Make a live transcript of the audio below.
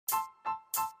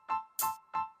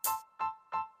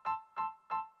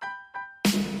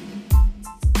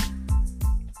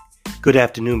Good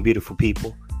afternoon, beautiful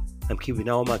people. I'm keeping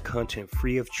all my content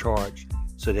free of charge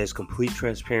so there's complete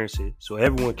transparency so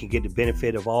everyone can get the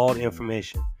benefit of all the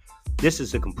information. This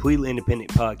is a completely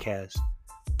independent podcast,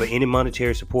 but any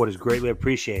monetary support is greatly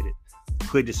appreciated.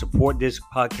 Click the support this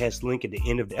podcast link at the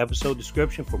end of the episode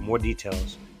description for more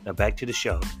details. Now back to the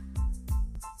show.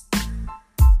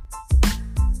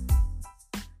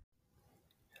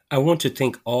 I want to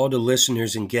thank all the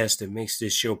listeners and guests that makes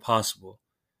this show possible.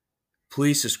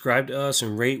 Please subscribe to us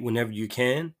and rate whenever you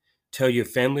can. Tell your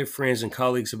family, friends, and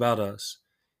colleagues about us.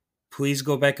 Please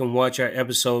go back and watch our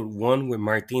episode 1 with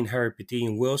Martine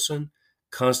Haripetian Wilson,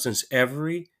 Constance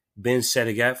Every, Ben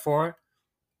Sadigatfar,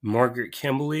 Margaret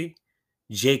Kimberly,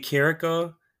 Jay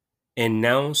Carrico, and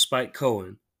now Spike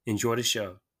Cohen. Enjoy the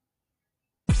show.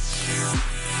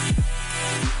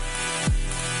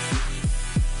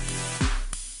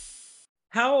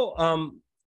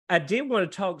 I did want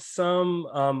to talk some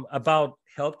about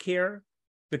healthcare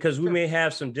because we may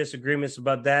have some disagreements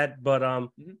about that, but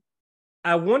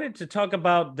I wanted to talk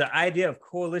about the idea of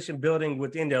coalition building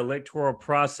within the electoral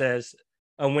process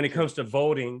when it comes to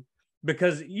voting,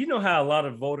 because you know how a lot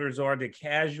of voters are, the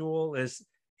casual.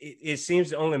 It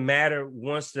seems to only matter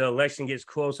once the election gets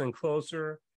closer and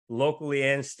closer, locally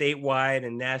and statewide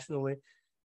and nationally.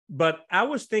 But I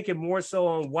was thinking more so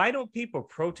on why don't people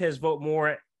protest vote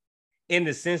more, in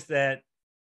the sense that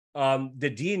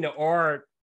the D and the R,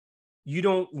 you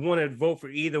don't want to vote for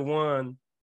either one,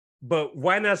 but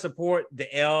why not support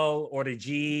the L or the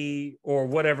G or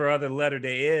whatever other letter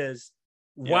there is?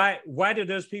 Why do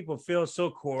those people feel so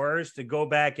coerced to go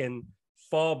back and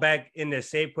fall back in their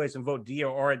safe place and vote D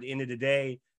or R at the end of the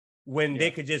day when they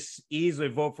could just easily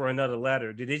vote for another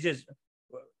letter?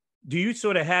 Do you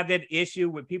sort of have that issue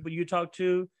with people you talk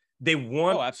to? They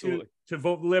want to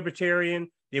vote libertarian,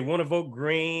 they want to vote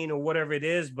green or whatever it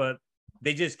is, but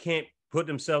they just can't put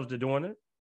themselves to doing it?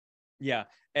 Yeah,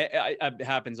 it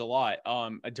happens a lot.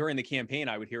 During the campaign,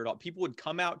 I would hear it all. People would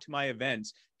come out to my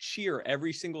events, cheer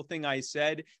every single thing I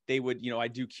said. They would, I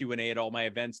do Q&A at all my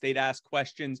events. They'd ask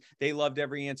questions. They loved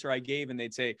every answer I gave. And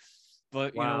they'd say,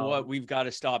 but you know what? We've got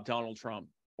to stop Donald Trump,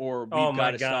 or we've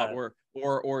got to stop,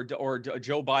 or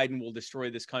Joe Biden will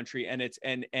destroy this country. And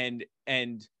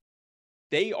and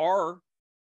they are,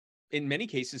 in many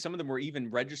cases, some of them were even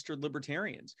registered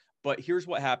libertarians. But here's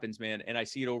what happens, man. And I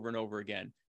see it over and over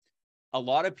again. A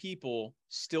lot of people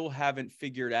still haven't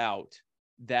figured out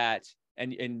that,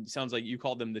 and sounds like you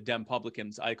called them the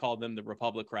Dempublicans. I call them the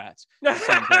Republicrats.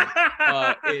 Same thing.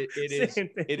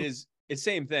 It's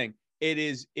same thing. It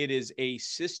is a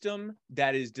system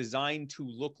that is designed to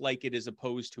look like it is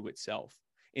opposed to itself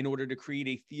in order to create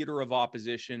a theater of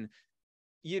opposition.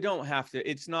 You don't have to,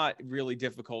 it's not really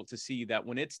difficult to see that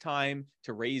when it's time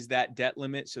to raise that debt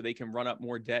limit so they can run up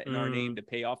more debt in our name to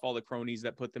pay off all the cronies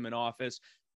that put them in office,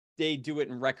 they do it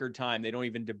in record time. They don't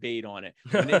even debate on it.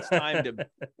 When it's time to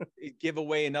give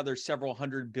away another several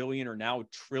 $100 billion or now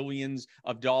trillions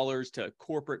of dollars to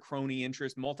corporate crony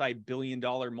interests,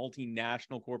 multi-billion-dollar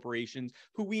multinational corporations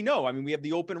who we know, I mean, we have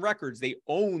the open records. They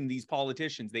own these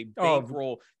politicians. They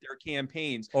bankroll their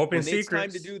campaigns. Open secrets. When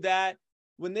it's time to do that,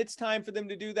 when it's time for them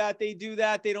to do that, they do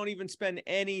that. They don't even spend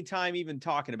any time even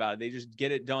talking about it. They just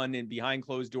get it done in behind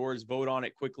closed doors, vote on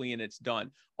it quickly, and it's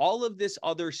done. All of this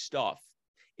other stuff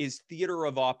is theater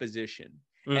of opposition.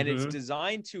 And it's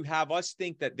designed to have us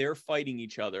think that they're fighting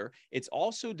each other. It's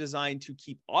also designed to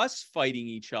keep us fighting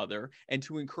each other and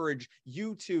to encourage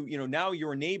you to, now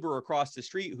your neighbor across the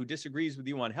street who disagrees with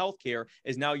you on healthcare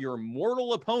is now your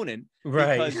mortal opponent,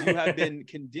 because you have been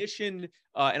conditioned.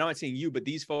 And I'm not saying you, but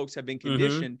these folks have been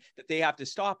conditioned that they have to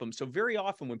stop them. So very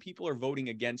often when people are voting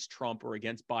against Trump or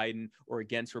against Biden or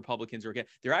against Republicans,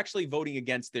 they're actually voting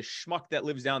against this schmuck that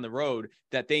lives down the road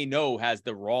that they know has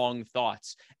the wrong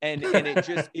thoughts. And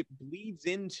it bleeds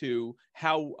into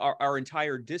how our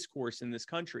entire discourse in this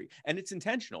country, and it's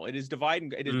intentional. It is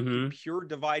pure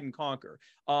divide and conquer.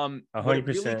 100%. What it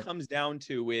really comes down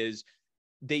to is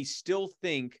they still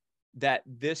think that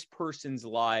this person's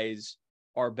lies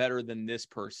are better than this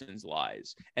person's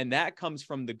lies. And that comes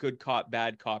from the good cop,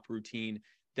 bad cop routine.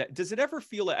 Does it ever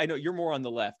feel like, I know you're more on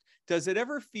the left, does it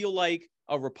ever feel like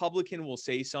a Republican will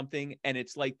say something and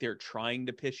it's like they're trying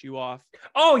to piss you off?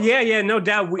 Oh, yeah, no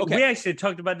doubt. We actually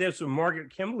talked about this with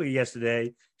Margaret Kimberly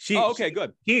yesterday.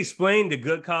 Good. She explained the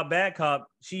good cop, bad cop.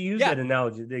 She used that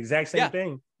analogy, the exact same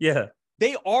thing. Yeah.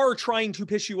 They are trying to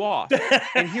piss you off.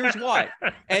 And here's why.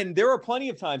 And there are plenty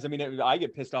of times, I mean, I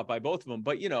get pissed off by both of them,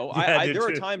 but there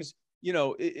are times,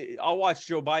 I'll watch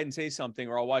Joe Biden say something,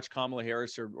 or I'll watch Kamala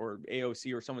Harris or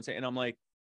AOC or someone say, and I'm like,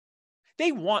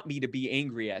 they want me to be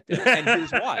angry at them. And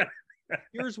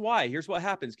here's why. Here's what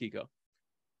happens, Kiko.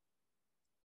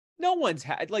 No one's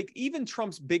had, like, even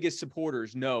Trump's biggest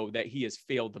supporters know that he has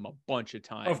failed them a bunch of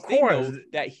times. Of course. They know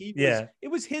that it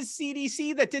was his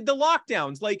CDC that did the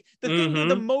lockdowns. Like, the thing they're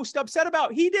the most upset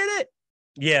about, he did it.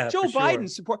 Yeah, Joe Biden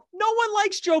support. No one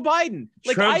likes Joe Biden.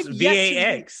 Like, Trump's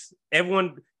VAX.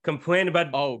 Everyone complained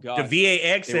about the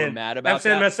VAX, they were mad about I'm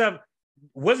saying to myself,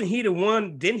 wasn't he the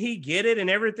one? Didn't he get it and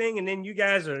everything? And then you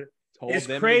guys it's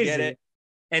crazy.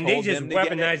 And they just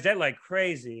weaponized that like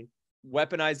crazy.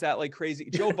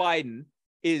 Joe Biden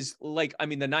is like, I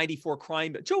mean, the 94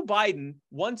 crime. Joe Biden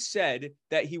once said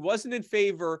that he wasn't in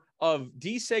favor of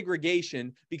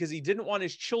desegregation because he didn't want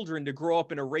his children to grow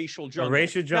up in a racial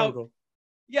jungle.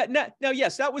 Now,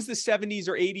 yes, that was the 70s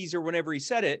or 80s or whenever he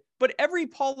said it, but every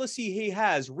policy he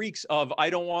has reeks of, I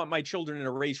don't want my children in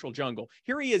a racial jungle.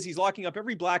 Here he is, he's locking up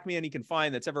every black man he can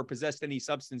find that's ever possessed any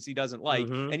substance he doesn't like.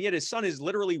 And yet his son is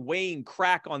literally weighing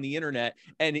crack on the internet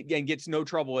and gets no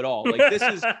trouble at all. Like, this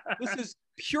is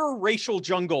pure racial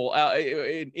jungle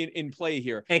in play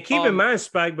here. And keep in mind,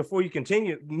 Spike, before you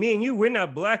continue, me and you, we're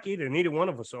not black either. Neither one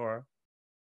of us are.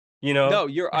 You know, no,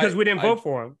 because we didn't vote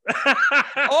for him.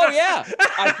 Oh yeah,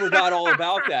 I forgot all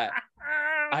about that.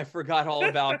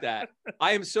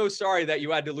 I am so sorry that you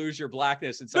had to lose your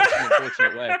blackness in such an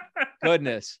unfortunate way.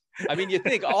 Goodness, I mean, you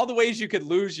think all the ways you could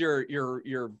lose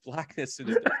your blackness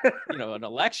in an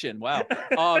election. Wow.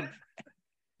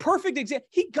 Perfect example.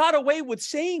 He got away with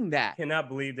saying that. Cannot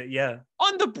believe that. Yeah.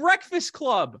 On the Breakfast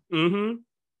Club.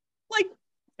 Like.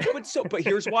 But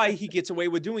here's why he gets away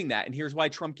with doing that. And here's why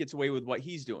Trump gets away with what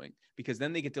he's doing, because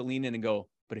then they get to lean in and go,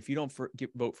 but if you don't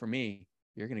vote for me,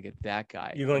 you're going to get that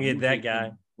guy. You're going to get that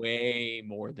guy way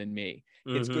more than me.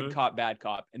 It's good cop, bad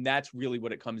cop. And that's really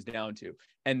what it comes down to.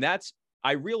 And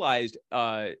I realized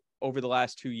over the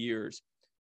last 2 years,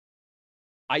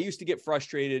 I used to get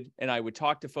frustrated and I would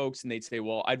talk to folks and they'd say,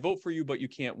 well, I'd vote for you, but you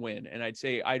can't win. And I'd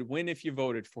say, I'd win if you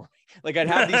voted for me. Like, I'd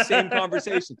have these same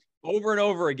conversations over and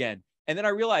over again. And then I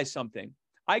realized something.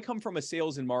 I come from a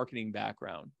sales and marketing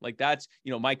background. Like, that's,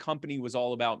 my company was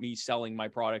all about me selling my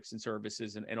products and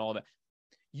services and all that.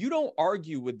 You don't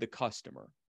argue with the customer.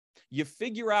 You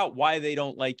figure out why they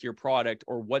don't like your product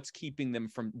or what's keeping them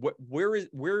from where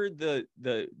the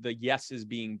yes is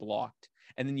being blocked.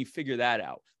 And then you figure that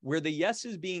out. Where the yes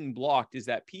is being blocked is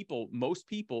that most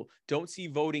people don't see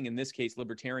voting, in this case,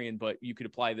 libertarian, but you could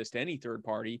apply this to any third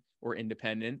party or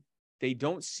independent. They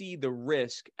don't see the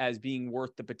risk as being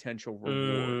worth the potential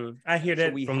reward. I hear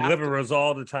that from liberals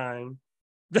all the time.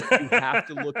 You have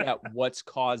to look at what's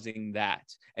causing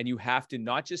that. And you have to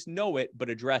not just know it, but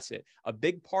address it. A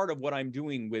big part of what I'm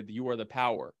doing with You Are the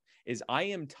Power is I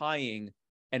am tying,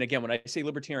 and again, when I say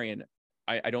libertarian,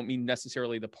 I don't mean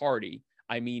necessarily the party.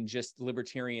 I mean just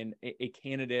libertarian, a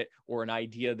candidate or an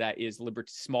idea that is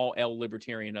small L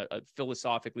libertarian, a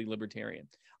philosophically libertarian.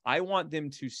 I want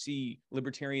them to see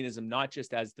libertarianism not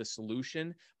just as the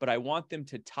solution, but I want them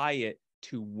to tie it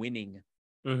to winning.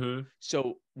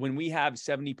 So when we have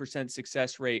 70%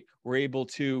 success rate, we're able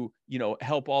to,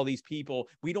 help all these people.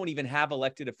 We don't even have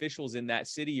elected officials in that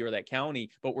city or that county,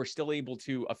 but we're still able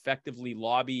to effectively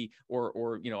lobby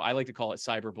or I like to call it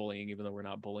cyberbullying, even though we're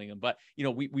not bullying them. But,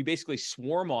 we basically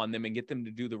swarm on them and get them to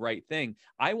do the right thing.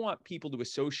 I want people to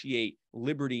associate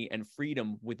liberty and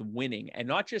freedom with winning, and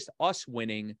not just us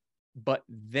winning, but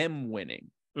them winning.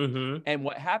 And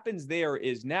what happens there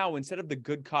is now, instead of the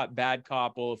good cop, bad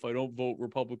cop, well, if I don't vote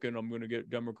Republican, I'm going to get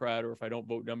Democrat, or if I don't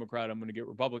vote Democrat, I'm going to get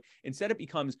Republican. Instead, it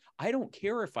becomes, I don't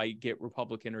care if I get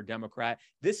Republican or Democrat.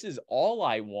 This is all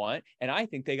I want. And I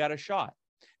think they got a shot.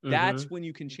 That's when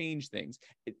you can change things.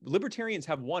 Libertarians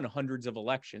have won hundreds of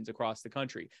elections across the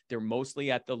country. They're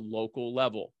mostly at the local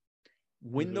level.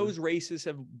 When those races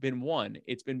have been won,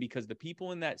 it's been because the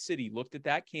people in that city looked at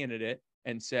that candidate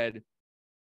and said,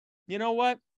 you know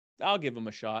what? I'll give him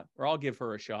a shot, or I'll give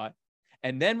her a shot.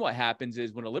 And then what happens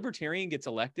is when a libertarian gets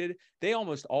elected, they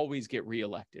almost always get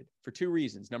reelected for two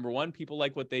reasons. Number one, people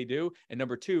like what they do. And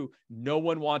number two, no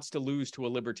one wants to lose to a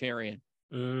libertarian.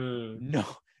 No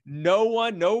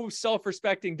one, no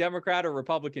self-respecting Democrat or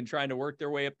Republican trying to work their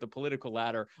way up the political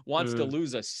ladder wants to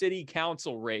lose a city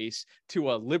council race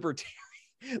to a libertarian.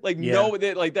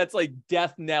 That's like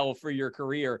death knell for your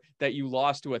career that you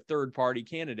lost to a third party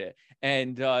candidate.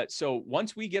 And so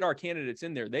once we get our candidates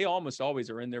in there, they almost always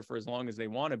are in there for as long as they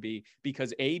want to be,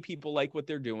 because A, people like what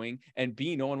they're doing, and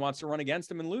B, no one wants to run against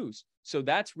them and lose. So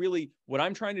that's really what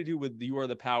I'm trying to do with You Are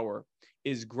the Power,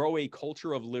 is grow a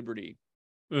culture of liberty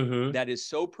that is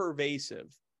so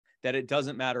pervasive that it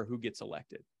doesn't matter who gets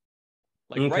elected.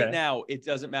 Like right now, it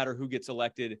doesn't matter who gets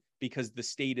elected because the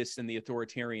statists and the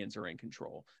authoritarians are in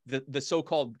control. The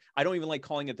so-called, I don't even like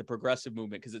calling it the progressive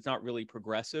movement because it's not really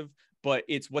progressive, but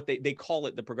it's what they call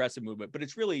it, the progressive movement. But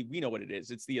it's really, we know what it is.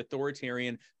 It's the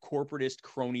authoritarian, corporatist,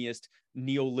 cronyist,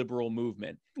 neoliberal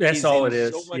movement. That's all it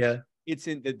is. Yeah. It's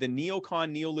in the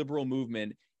neocon neoliberal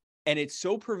movement, and it's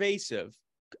so pervasive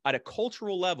at a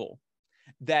cultural level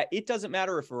that it doesn't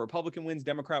matter if a Republican wins,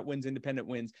 Democrat wins, Independent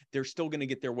wins, they're still going to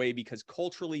get their way because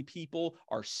culturally people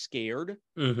are scared.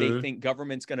 They think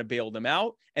government's going to bail them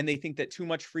out, and they think that too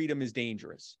much freedom is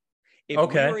dangerous. If we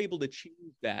were able to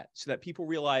change that so that people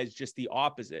realize just the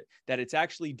opposite, that it's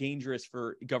actually dangerous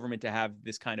for government to have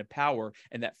this kind of power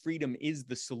and that freedom is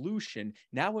the solution,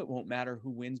 now it won't matter who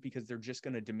wins because they're just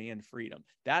going to demand freedom.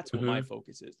 That's what my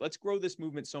focus is. Let's grow this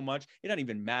movement so much. It doesn't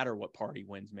even matter what party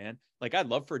wins, man. Like, I'd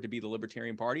love for it to be the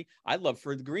Libertarian Party. I'd love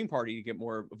for the Green Party to get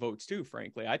more votes too,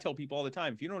 frankly. I tell people all the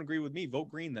time, if you don't agree with me, vote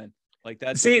Green then. Like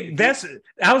that's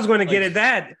I was going to get at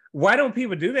that. Why don't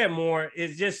people do that more?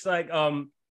 It's just like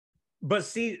but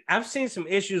see, I've seen some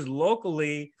issues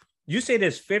locally. You say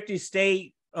there's 50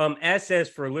 state assets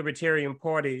for Libertarian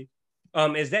Party.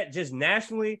 Is that just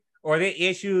nationally, or are there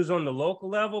issues on the local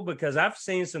level? Because I've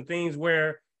seen some things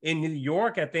where in New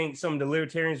York, I think some of the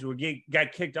Libertarians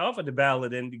got kicked off of the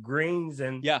ballot, and the Greens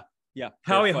and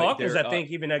Howie Hawkins, I think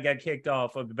even that got kicked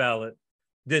off of the ballot.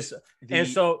 And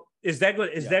so is that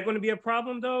going to be a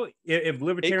problem though if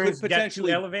Libertarians got too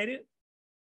elevated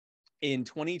in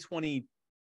 2020?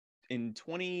 In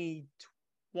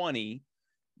 2020,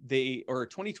 or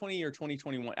 2020 or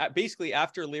 2021, basically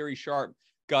after Larry Sharpe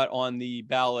got on the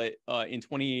ballot in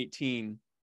 2018,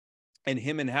 and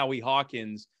him and Howie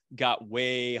Hawkins got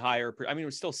way higher. I mean, it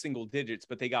was still single digits,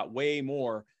 but they got way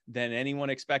more than anyone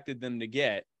expected them to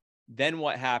get. Then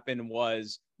what happened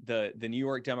was the New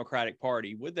York Democratic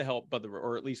Party, with the help of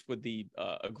or at least with the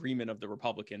agreement of the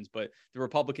Republicans, but the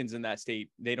Republicans in that state,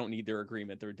 they don't need their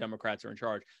agreement. Their Democrats are in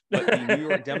charge. But the New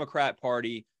York Democrat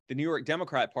Party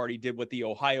did what the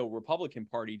Ohio Republican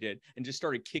Party did and just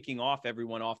started kicking off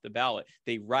everyone off the ballot.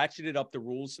 They ratcheted up the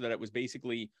rules so that it was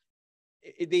basically,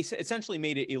 they essentially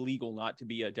made it illegal not to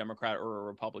be a Democrat or a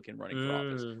Republican running for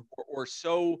office, or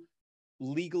so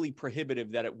legally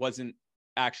prohibitive that it wasn't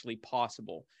actually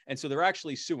possible. And so they're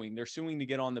actually suing. They're suing to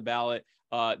get on the ballot.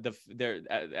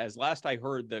 As last I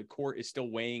heard, the court is still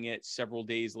weighing it several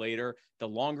days later. The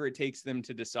longer it takes them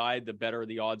to decide, the better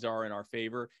the odds are in our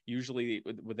favor. Usually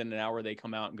within an hour, they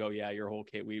come out and go, yeah, your whole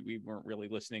case, we weren't really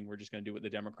listening. We're just going to do what the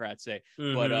Democrats say.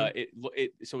 But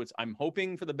I'm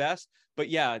hoping for the best. But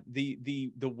yeah,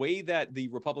 the way that the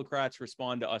Republicans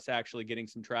respond to us actually getting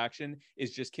some traction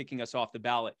is just kicking us off the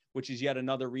ballot, which is yet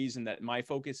another reason that my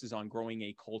focus is on growing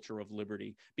a culture of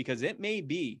liberty, because it may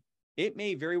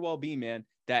very well be, man,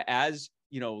 that as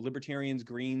Libertarians,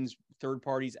 Greens, third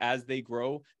parties, as they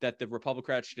grow, that the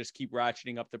Republicans just keep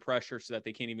ratcheting up the pressure so that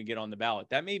they can't even get on the ballot.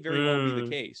 That may very well be the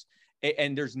case.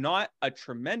 And there's not a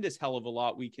tremendous hell of a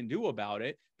lot we can do about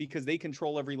it because they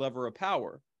control every lever of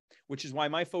power, which is why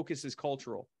my focus is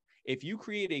cultural. If you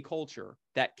create a culture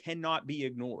that cannot be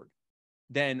ignored,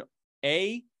 then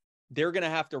they're going to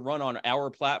have to run on our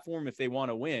platform if they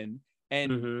want to win.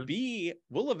 And B,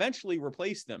 we'll eventually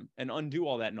replace them and undo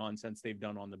all that nonsense they've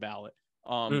done on the ballot.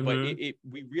 But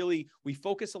we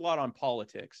focus a lot on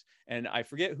politics, and I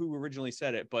forget who originally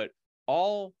said it, but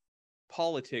all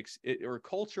politics or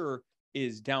culture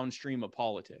is downstream of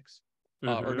politics.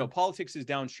 Or no, politics is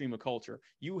downstream of culture.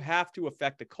 You have to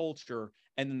affect the culture,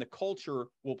 and then the culture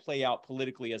will play out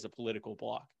politically as a political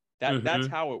block. That's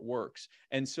how it works.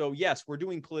 And so, yes, we're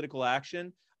doing political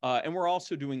action. And we're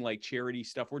also doing like charity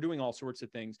stuff. We're doing all sorts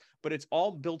of things, but it's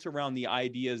all built around the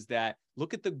ideas that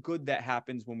look at the good that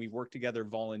happens when we work together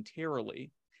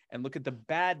voluntarily, and look at the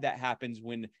bad that happens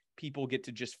when people get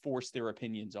to just force their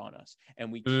opinions on us.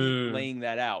 And we keep laying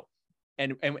that out.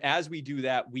 And as we do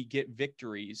that, we get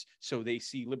victories. So they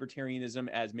see libertarianism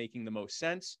as making the most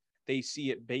sense. They see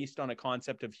it based on a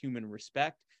concept of human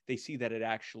respect. They see that it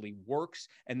actually works,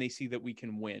 and they see that we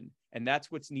can win. And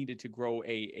that's what's needed to grow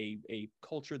a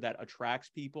culture that attracts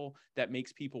people, that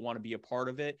makes people want to be a part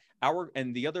of it.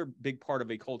 And the other big part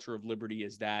of a culture of liberty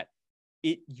is that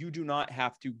you do not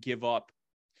have to give up.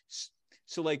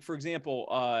 So like, for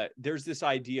example, there's this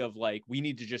idea of like, we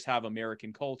need to just have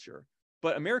American culture.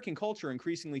 But American culture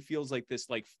increasingly feels like this,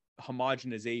 like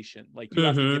homogenization, like you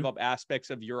have to give Mm-hmm. up aspects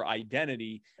of your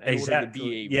identity in order to Exactly.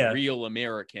 be a Yeah. real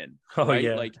American, Oh right?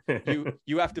 yeah. Like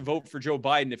you have to vote for Joe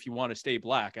Biden if you want to stay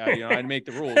black. I make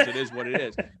the rules. It is what it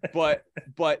is. But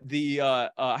the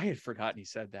I had forgotten he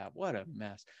said that. What a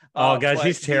mess. Oh gosh, But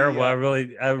he's terrible. I he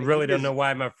really don't know is.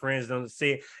 why my friends don't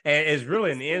see it. And it's He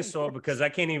really is an the insult worst. because I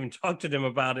can't even talk to them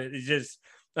about it. It's just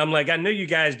I'm like, I know you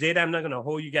guys did. I'm not gonna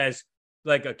hold you guys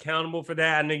like accountable for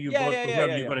that. I know you Yeah, vote yeah, for yeah,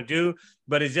 whoever yeah, you're yeah, gonna do,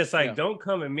 but it's just like yeah. don't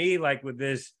come at me like with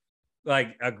this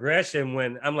like aggression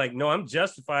when I'm like, no, I'm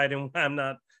justified and I'm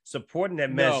not supporting that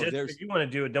mess. No, Just there's if you want to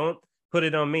do it, don't put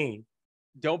it on me.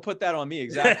 don't put that on me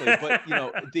exactly. But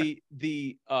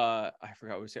the I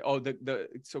forgot what to say. Oh, the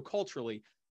so culturally,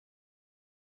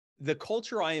 the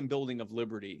culture I am building of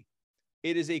liberty,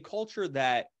 it is a culture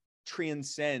that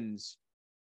transcends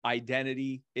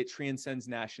identity, it transcends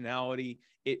nationality,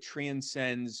 it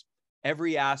transcends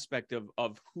every aspect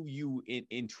of who you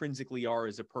intrinsically are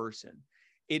as a person.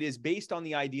 It is based on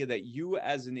the idea that you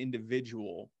as an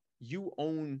individual, you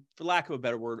own, for lack of a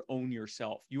better word, own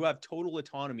yourself. You have total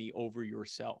autonomy over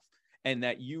yourself. And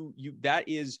that that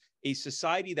is a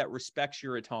society that respects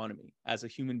your autonomy as a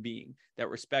human being, that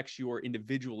respects your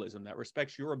individualism, that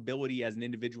respects your ability as an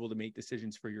individual to make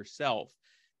decisions for yourself.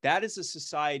 That is a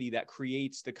society that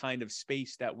creates the kind of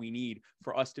space that we need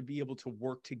for us to be able to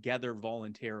work together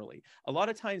voluntarily. A lot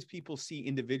of times people see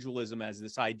individualism as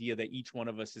this idea that each one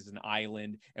of us is an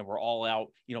island and we're all out,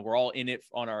 we're all in it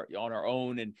on our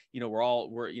own. And,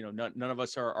 none of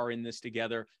us are in this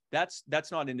together. That's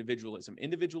not individualism.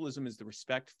 Individualism is the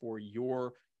respect for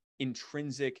your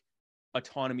intrinsic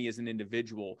autonomy as an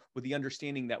individual, with the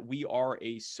understanding that we are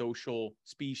a social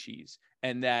species,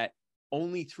 and that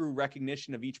only through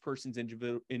recognition of each person's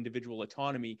individual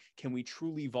autonomy can we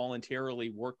truly voluntarily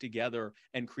work together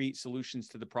and create solutions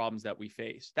to the problems that we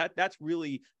face. That's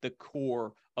really the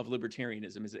core of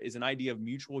libertarianism, is an idea of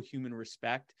mutual human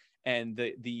respect and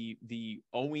the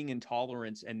owing and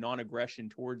tolerance and non-aggression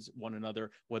towards one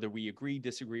another, whether we agree,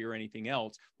 disagree, or anything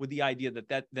else, with the idea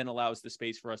that then allows the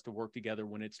space for us to work together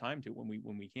when it's time to, when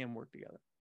we can work together.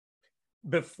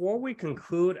 Before we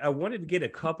conclude, I wanted to get a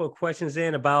couple of questions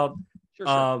in about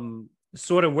Sure.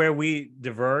 sort of where we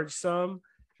diverge some.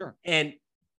 Sure. And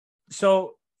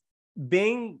so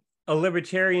being a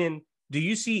libertarian, do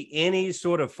you see any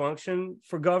sort of function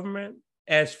for government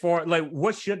as far like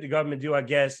what should the government do? I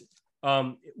guess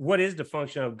what is the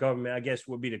function of government? I guess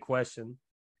would be the question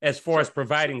as far as Sure.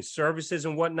 providing services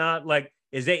and whatnot. Like,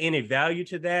 is there any value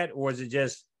to that, or is it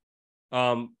just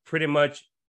pretty much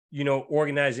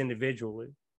organized individually?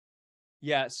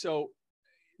 Yeah. So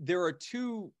there are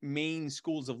two main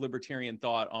schools of libertarian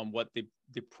thought on what the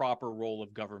proper role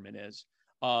of government is.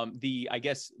 The, I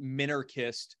guess,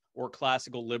 minarchist or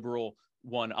classical liberal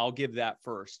one, I'll give that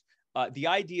first. The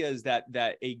idea is that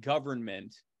a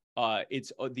government,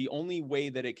 it's the only way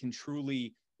that it can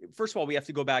truly, first of all, we have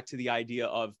to go back to the idea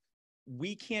of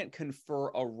we can't confer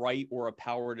a right or a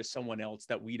power to someone else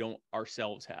that we don't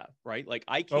ourselves have, right? Like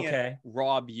I can't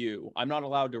rob you. I'm not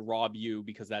allowed to rob you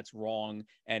because that's wrong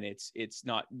and it's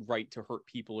not right to hurt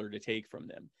people or to take from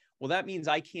them. Well, that means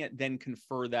I can't then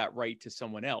confer that right to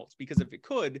someone else, because if it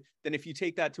could, then if you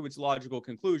take that to its logical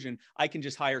conclusion, I can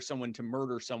just hire someone to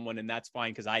murder someone and that's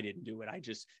fine because I didn't do it. I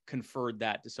just conferred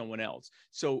that to someone else.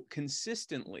 So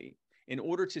consistently, in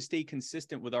order to stay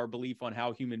consistent with our belief on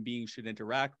how human beings should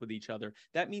interact with each other,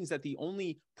 that means that the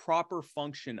only proper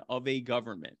function of a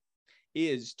government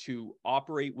is to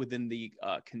operate within the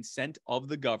consent of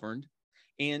the governed,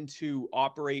 and to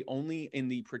operate only in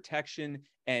the protection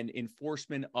and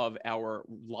enforcement of our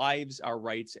lives, our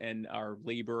rights, and our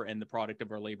labor, and the product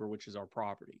of our labor, which is our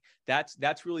property.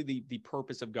 That's really the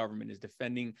purpose of government, is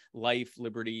defending life,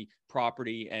 liberty,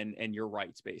 property, and your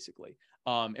rights, basically.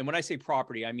 And when I say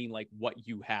property, I mean like what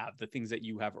you have, the things that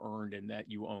you have earned and that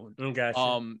you own.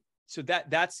 Gotcha. So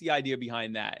that's the idea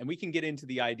behind that. And we can get into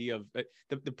the idea of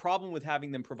the problem with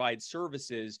having them provide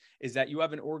services is that you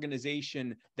have an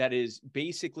organization that is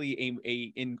basically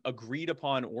a agreed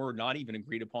upon, or not even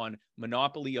agreed upon,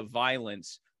 monopoly of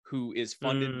violence, who is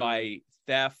funded by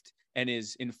theft and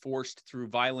is enforced through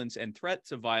violence and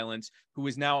threats of violence, who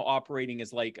is now operating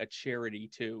as like a charity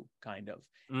too, kind of.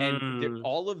 And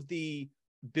all of the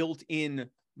built-in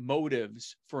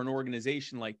motives for an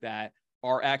organization like that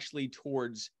are actually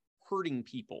towards hurting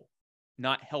people,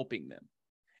 not helping them.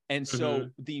 And so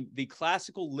the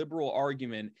classical liberal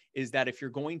argument is that if you're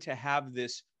going to have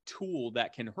this tool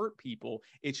that can hurt people,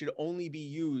 it should only be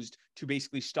used to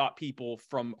basically stop people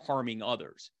from harming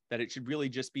others. That it should really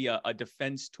just be a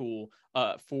defense tool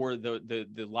for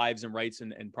the lives and rights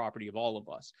and property of all of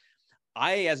us.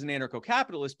 I, as an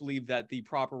anarcho-capitalist, believe that the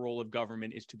proper role of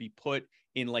government is to be put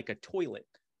in like a toilet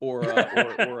or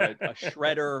a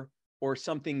shredder or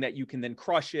something that you can then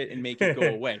crush it and make it go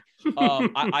away.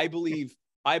 I believe,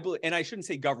 and I shouldn't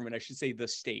say government, I should say the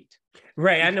state.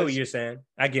 Right. I know what you're saying.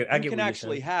 I get what you're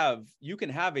saying. You can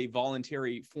have a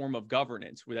voluntary form of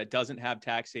governance where that doesn't have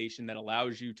taxation, that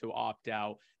allows you to opt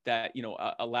out, that, you know,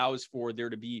 allows for there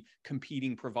to be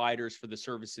competing providers for the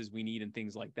services we need and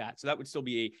things like that. So that would still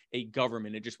be a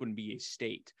government. It just wouldn't be a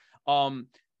state.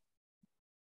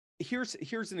 Here's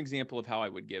an example of how I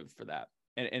would give for that.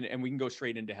 And we can go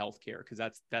straight into healthcare, because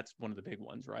that's one of the big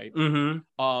ones, right?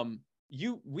 Mm-hmm.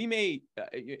 We may,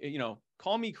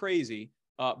 call me crazy,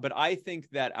 but I think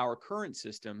that our current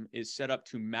system is set up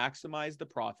to maximize the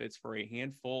profits for a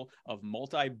handful of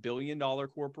multi-billion-dollar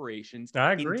corporations.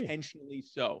 I agree. Intentionally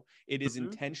so. It is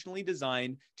intentionally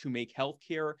designed to make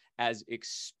healthcare as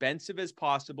expensive as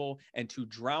possible and to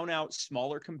drown out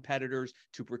smaller competitors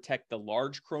to protect the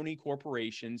large crony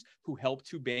corporations who help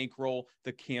to bankroll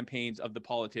the campaigns of the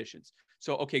politicians.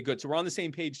 So, okay, good. So we're on the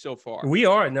same page so far. We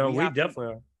are. No, we definitely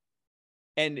are.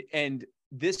 And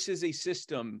this is a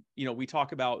system, you know, we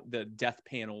talk about the death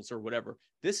panels or whatever.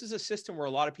 This is a system where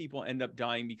a lot of people end up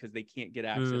dying because they can't get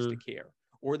access to care,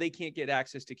 or they can't get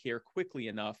access to care quickly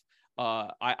enough.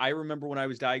 I remember when I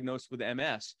was diagnosed with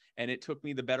MS, and it took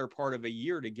me the better part of a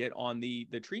year to get on the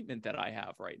treatment that I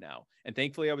have right now. And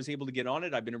thankfully I was able to get on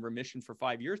it. I've been in remission for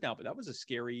 5 years now, but that was a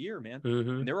scary year, man.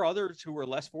 And there are others who were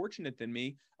less fortunate than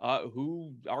me,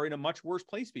 who are in a much worse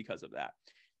place because of that.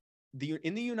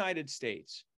 In the United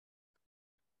States,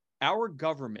 our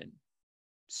government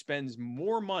spends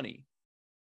more money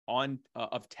on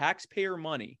of taxpayer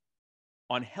money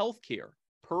on healthcare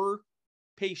per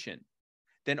patient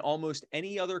than almost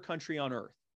any other country on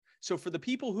earth. So for the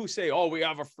people who say, "Oh, we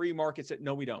have a free market,"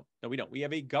 no, we don't. No, we don't. We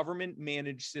have a government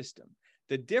managed system.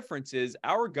 The difference is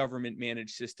our government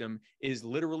managed system is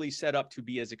literally set up to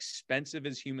be as expensive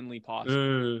as humanly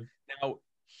possible. Now,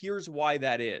 here's why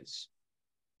that is.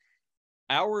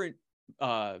 Our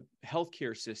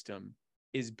healthcare system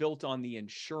is built on the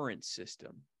insurance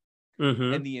system.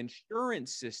 And the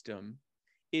insurance system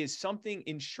is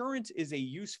insurance is a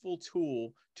useful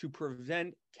tool to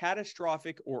prevent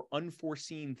catastrophic or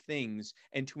unforeseen things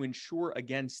and to insure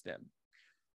against them.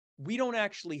 We don't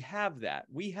actually have that.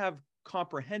 We have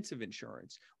comprehensive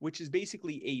insurance, which is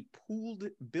basically a pooled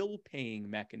bill paying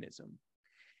mechanism.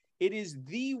 It is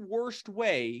the worst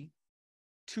way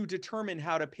to determine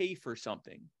how to pay for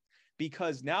something,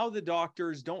 because now the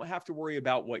doctors don't have to worry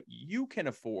about what you can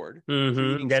afford. They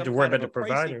have to worry about the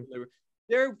provider.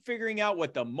 They're figuring out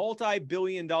what the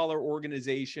multi-billion-dollar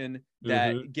organization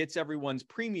that gets everyone's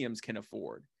premiums can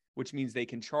afford, which means they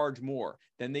can charge more.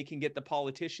 Then they can get the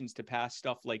politicians to pass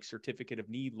stuff like certificate of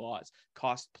need laws,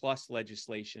 cost plus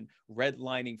legislation,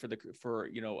 redlining for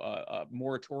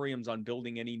moratoriums on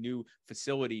building any new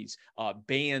facilities,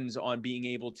 bans on being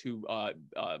able to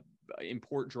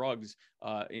import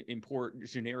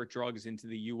generic drugs into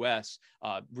the US,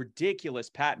 ridiculous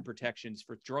patent protections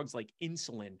for drugs like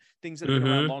insulin, things that have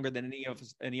been around longer than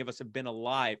any of us have been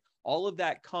alive. All of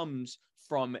that comes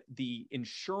from the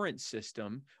insurance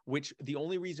system, which the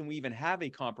only reason we even have a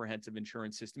comprehensive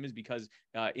insurance system is because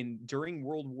during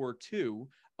World War II,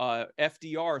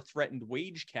 FDR threatened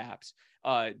wage caps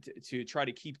to try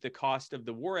to keep the cost of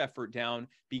the war effort down,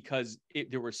 because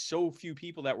there were so few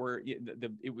people that were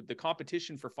the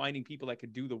competition for finding people that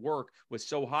could do the work was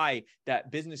so high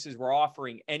that businesses were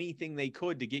offering anything they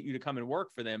could to get you to come and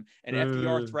work for them. And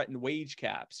FDR threatened wage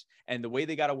caps. And the way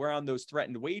they got around those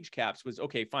threatened wage caps was,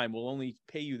 okay, fine, we'll only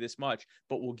pay you this much,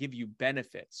 but we'll give you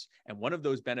benefits. And one of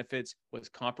those benefits was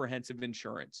comprehensive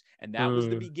insurance. And that was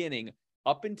the beginning.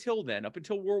 Up until then, up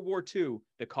until World War II,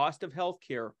 the cost of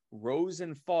healthcare rose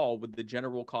and fell with the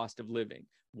general cost of living.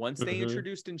 Once they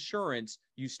introduced insurance,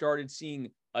 you started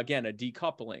seeing, again, a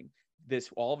decoupling.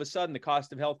 All of a sudden, the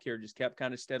cost of healthcare just kept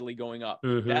kind of steadily going up.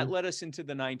 That led us into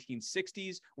the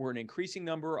 1960s, where an increasing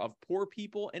number of poor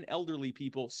people and elderly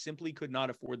people simply could not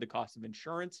afford the cost of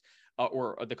insurance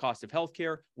or the cost of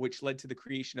healthcare, which led to the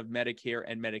creation of Medicare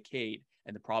and Medicaid.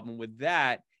 And the problem with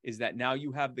that is that now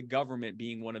you have the government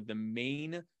being one of the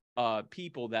main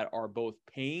people that are both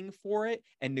paying for it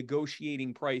and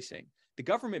negotiating pricing. The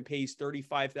government pays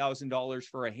 $35,000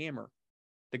 for a hammer.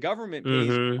 The government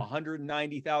pays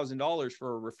 $190,000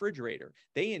 for a refrigerator.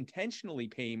 They intentionally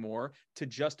pay more to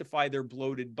justify their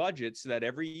bloated budget, so that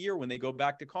every year when they go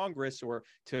back to Congress or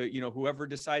to whoever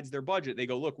decides their budget, they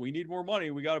go, look, we need more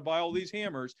money. We got to buy all these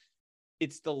hammers.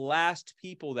 it's the last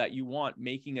people that you want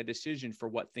making a decision for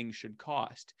what things should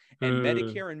cost. And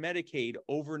Medicare and Medicaid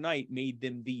overnight made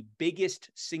them the biggest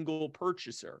single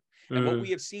purchaser. And what we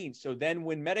have seen, so then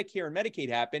when Medicare and Medicaid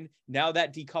happened, now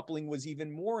that decoupling was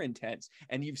even more intense.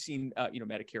 And you've seen,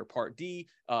 Medicare Part D,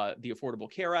 the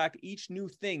Affordable Care Act, each new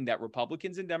thing that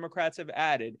Republicans and Democrats have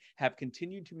added have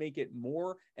continued to make it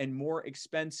more and more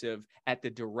expensive at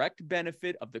the direct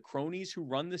benefit of the cronies who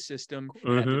run the system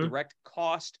and at the direct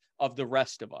cost of the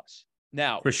rest of us.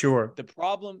 Now, for sure, the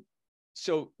problem,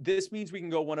 so this means we can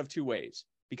go one of two ways,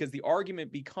 because the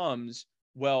argument becomes,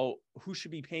 well, who should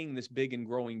be paying this big and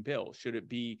growing bill? Should it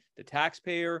be the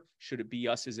taxpayer? Should it be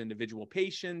us as individual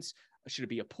patients? Should it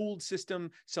be a pooled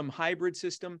system, some hybrid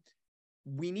system?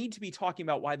 We need to be talking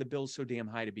about why the bill's so damn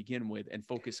high to begin with and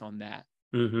focus on that.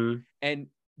 And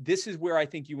this is where I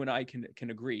think you and I can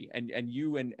agree. And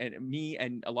you and me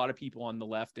and a lot of people on the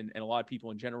left and a lot of people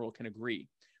in general can agree.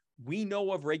 We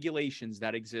know of regulations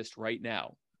that exist right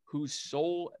now whose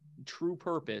sole true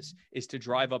purpose is to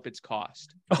drive up its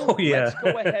cost. Oh, yeah.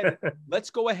 Let's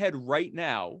go ahead right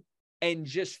now and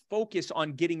just focus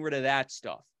on getting rid of that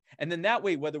stuff. And then that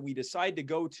way, whether we decide to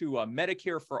go to a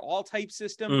Medicare for all type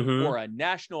system or a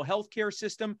national healthcare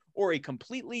system or a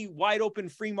completely wide open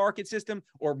free market system,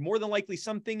 or more than likely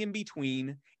something in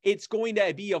between, it's going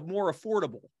to be more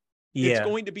affordable. Yeah. It's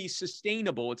going to be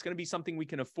sustainable. It's going to be something we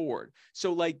can afford.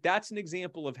 So like, that's an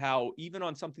example of how, even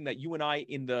on something that you and I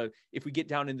if we get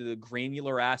down into the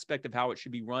granular aspect of how it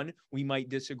should be run, we might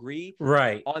disagree.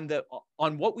 Right.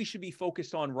 On what we should be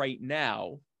focused on right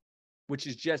now, which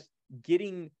is just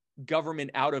getting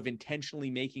government out of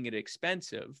intentionally making it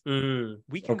expensive.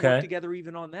 We can work together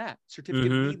even on that.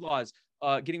 Certificate of need laws,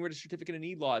 getting rid of certificate of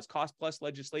need laws, cost plus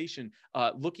legislation,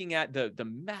 looking at the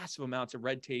massive amounts of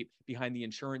red tape behind the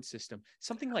insurance system.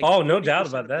 Something like no doubt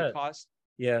about that.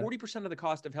 40% of the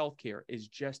cost of healthcare is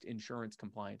just insurance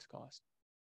compliance cost.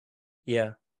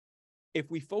 Yeah.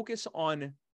 If we focus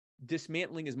on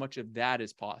dismantling as much of that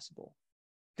as possible,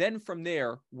 then from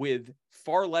there, with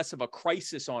far less of a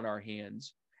crisis on our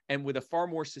hands and with a far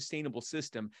more sustainable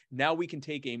system, now we can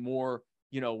take a more,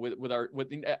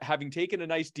 having taken a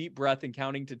nice deep breath and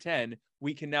counting to 10,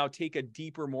 we can now take a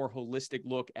deeper, more holistic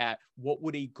look at what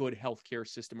would a good healthcare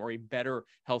system or a better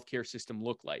healthcare system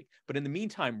look like. But in the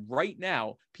meantime, right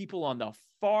now, people on the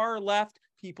far left,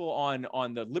 people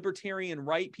on the libertarian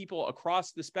right, people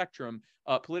across the spectrum,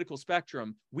 political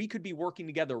spectrum, we could be working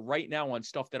together right now on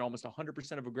stuff that almost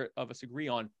 100% of us agree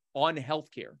on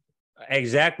healthcare.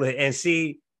 Exactly. And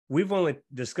see, we've only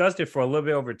discussed it for a little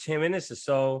bit over 10 minutes or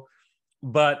so,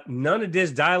 but none of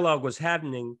this dialogue was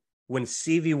happening when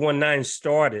CV19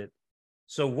 started.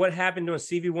 So what happened during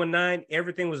CV19?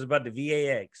 Everything was about the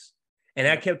VAX. And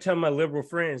I kept telling my liberal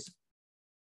friends,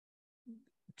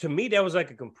 to me, that was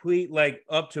like a complete, like,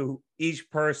 up to each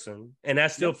person. And I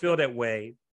still feel that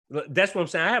way. That's what I'm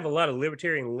saying. I have a lot of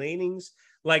libertarian leanings,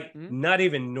 like not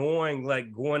even knowing,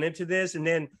 like, going into this. And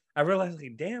then I realized,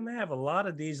 like, damn, I have a lot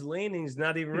of these leanings,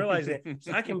 not even realizing it.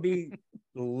 So I can be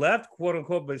left, quote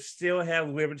unquote, but still have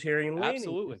libertarian leanings.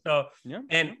 Absolutely. So,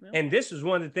 and this is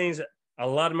one of the things that a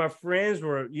lot of my friends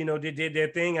were, they did their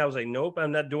thing. I was like, nope,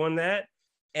 I'm not doing that.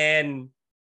 And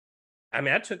I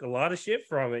mean, I took a lot of shit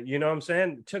from it. You know what I'm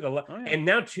saying? It took a lot. And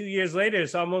now 2 years later,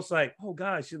 it's almost like, oh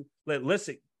gosh, let's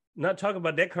not talk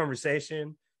about that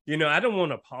conversation. I don't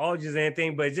want apologies or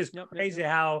anything, but it's just crazy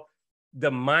how the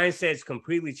mindset's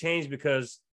completely changed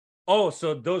because,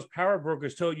 so those power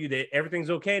brokers told you that everything's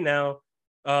okay now.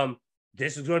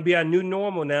 This is going to be our new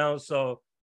normal now. So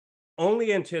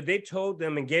only until they told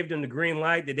them and gave them the green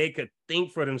light that they could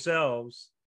think for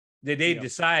themselves, did they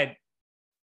decide,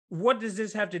 what does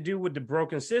this have to do with the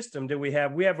broken system that we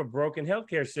have? We have a broken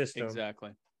healthcare system.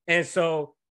 Exactly. And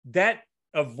so that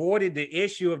avoided the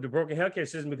issue of the broken healthcare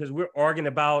system because we're arguing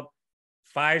about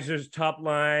Pfizer's top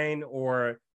line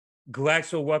or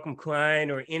GlaxoSmithKline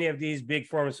or any of these big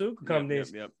pharmaceutical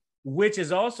companies, which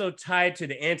is also tied to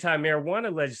the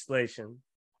anti-marijuana legislation.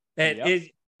 And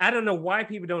I don't know why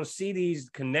people don't see these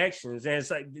connections. And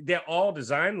it's like, they're all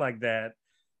designed like that.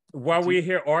 While we're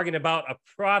here arguing about a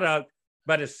product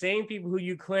by the same people who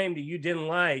you claim that you didn't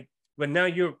like, but now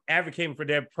you're advocating for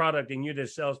their product and you're the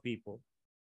salespeople.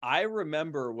 I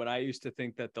remember when I used to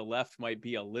think that the left might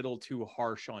be a little too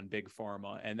harsh on big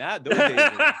pharma, and those days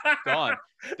are gone.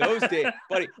 Those days,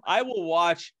 buddy. I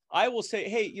will say,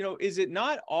 hey, is it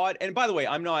not odd? And by the way,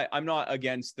 I'm not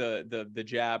against the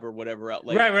jab or whatever.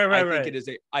 Like,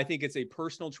 I think it's a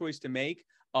personal choice to make.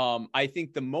 I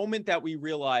think the moment that we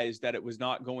realized that it was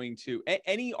not going to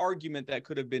any argument that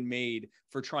could have been made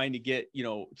for trying to get,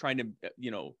 for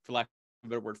lack of a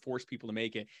better word, force people to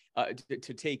make it,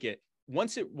 to take it.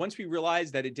 once we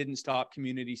realized that it didn't stop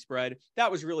community spread,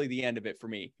 that was really the end of it for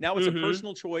me. Now it's a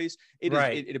personal choice.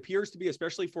 It appears to be,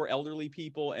 especially for elderly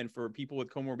people and for people with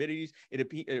comorbidities, it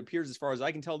appears, as far as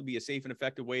I can tell, to be a safe and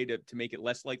effective way to make it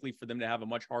less likely for them to have a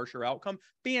much harsher outcome.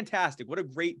 Fantastic. What a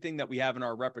great thing that we have in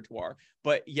our repertoire.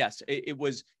 But yes, it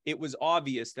was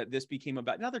obvious that this became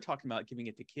about, now they're talking about giving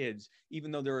it to kids,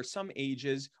 even though there are some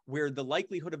ages where the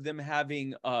likelihood of them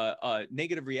having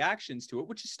negative reactions to it,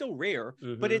 which is still rare,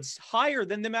 but it's higher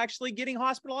than them actually getting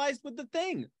hospitalized with the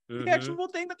thing, the actual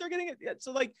thing that they're getting it.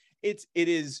 So like, it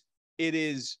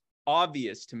is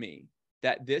obvious to me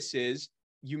that this is,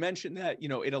 you mentioned that,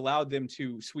 it allowed them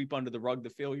to sweep under the rug the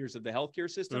failures of the healthcare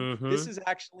system. This is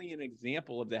actually an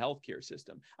example of the healthcare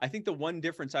system. I think the one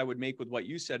difference I would make with what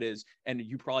you said is, and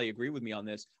you probably agree with me on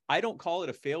this, I don't call it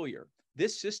a failure.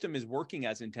 This system is working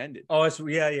as intended. Oh, it's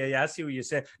yeah. I see what you're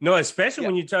saying. No, especially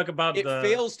when you talk about it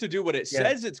fails to do what it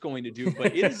says it's going to do,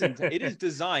 but it is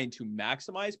designed to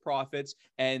maximize profits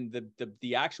and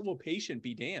the actual patient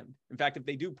be damned. In fact, if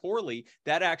they do poorly,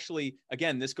 that actually,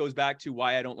 again, this goes back to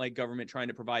why I don't like government trying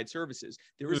to provide services.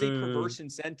 There is a perverse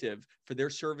incentive for their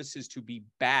services to be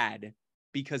bad,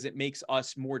 because it makes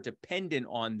us more dependent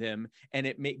on them, and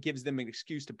it gives them an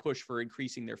excuse to push for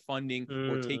increasing their funding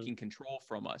or taking control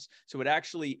from us. So it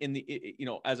actually,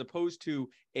 as opposed to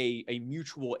a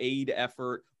mutual aid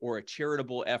effort or a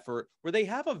charitable effort where they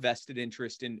have a vested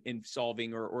interest in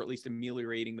solving or at least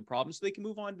ameliorating the problem so they can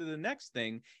move on to the next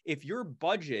thing. If your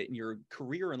budget and your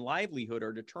career and livelihood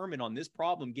are determined on this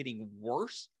problem getting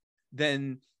worse,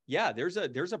 then yeah, there's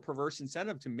a perverse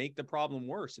incentive to make the problem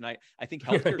worse. And I think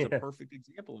healthcare is a perfect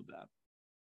example of that.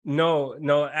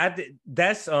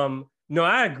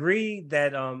 I agree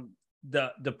that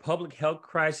the public health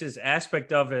crisis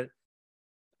aspect of it,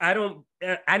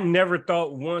 I never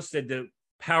thought once that the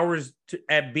powers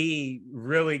at be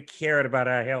really cared about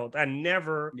our health. I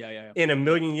never in a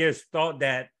million years thought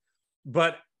that.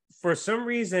 But for some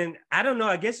reason, I don't know,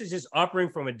 I guess it's just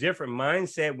operating from a different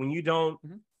mindset when you don't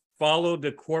follow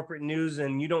the corporate news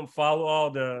and you don't follow all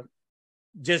the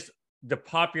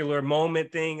popular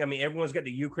moment thing. I mean, everyone's got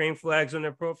the Ukraine flags on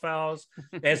their profiles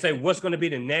and say what's going to be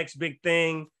the next big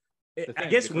thing. I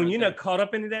guess when you're not caught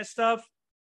up into that stuff,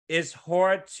 it's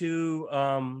hard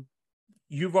to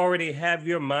you've already have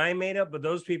your mind made up, but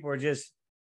those people are just,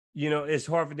 it's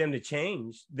hard for them to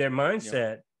change their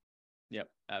mindset. Yep,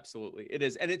 absolutely. It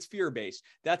is. And it's fear-based.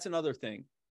 That's another thing.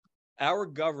 Our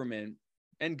government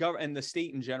and the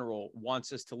state in general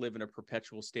wants us to live in a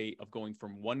perpetual state of going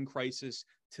from one crisis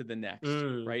to the next,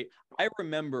 right? I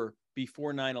remember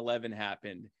before 9/11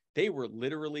 happened, they were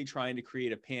literally trying to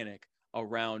create a panic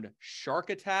around shark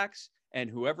attacks,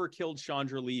 and whoever killed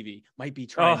Chandra Levy might be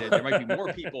there might be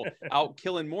more people out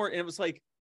killing more. And it was like,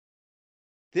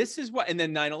 this is what, and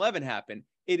then 9/11 happened.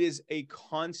 It is a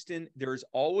constant, there's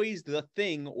always the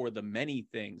thing or the many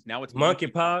things. Now it's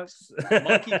monkeypox.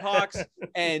 Monkeypox.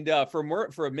 And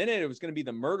for a minute, it was going to be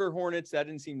the murder hornets. That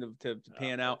didn't seem to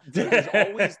pan out. But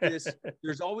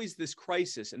there's always this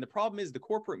crisis. And the problem is the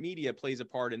corporate media plays a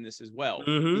part in this as well,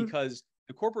 because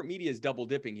the corporate media is double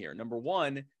dipping here. Number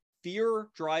one, fear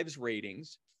drives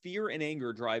ratings. Fear and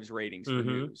anger drives ratings for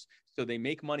news. So they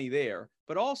make money there.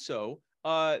 But also,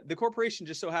 the corporation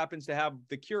just so happens to have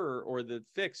the cure or the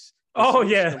fix. Oh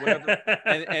yeah, or whatever.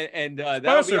 and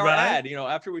that'll be our ad.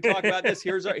 After we talk about this,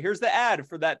 here's the ad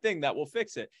for that thing that will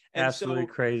fix it. And absolutely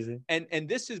crazy. And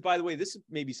this is, by the way, this is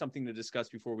maybe something to discuss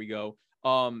before we go.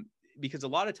 Because a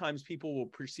lot of times people will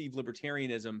perceive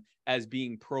libertarianism as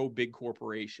being pro big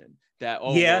corporation. That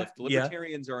well, if the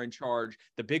libertarians are in charge,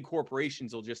 the big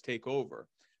corporations will just take over.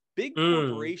 Big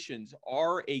corporations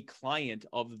are a client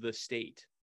of the state.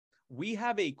 We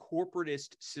have a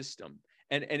corporatist system.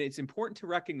 And it's important to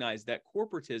recognize that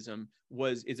corporatism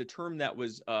is a term that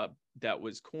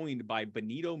was coined by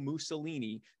Benito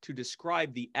Mussolini to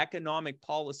describe the economic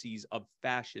policies of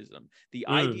fascism, the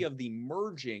idea of the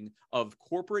merging of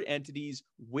corporate entities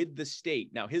with the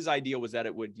state. Now, his idea was that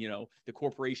it would, the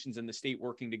corporations and the state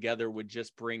working together would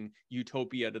just bring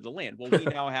utopia to the land. Well, we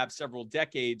now have several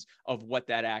decades of what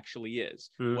that actually is.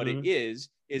 What it is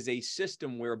a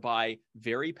system whereby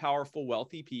very powerful,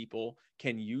 wealthy people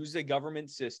can use the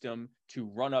government system to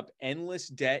run up endless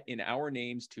debt in our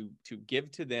names to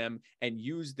give to them and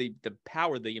use the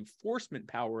power, the enforcement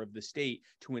power of the state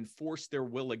to enforce their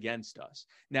will against us.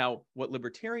 Now, what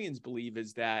libertarians believe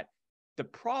is that the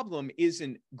problem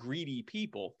isn't greedy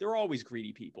people. There are always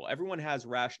greedy people. Everyone has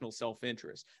rational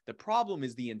self-interest. The problem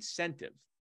is the incentive.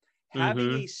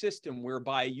 Having a system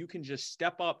whereby you can just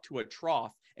step up to a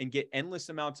trough and get endless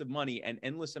amounts of money and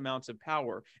endless amounts of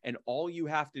power, and all you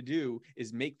have to do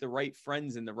is make the right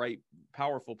friends in the right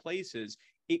powerful places,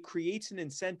 it creates an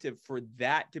incentive for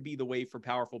that to be the way for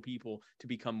powerful people to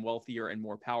become wealthier and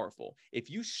more powerful. If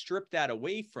you strip that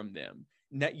away from them,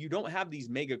 that you don't have these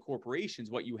mega corporations.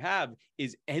 What you have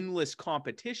is endless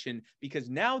competition, because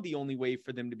now the only way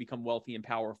for them to become wealthy and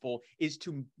powerful is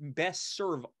to best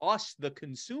serve us, the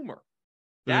consumer.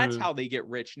 That's how they get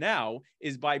rich now,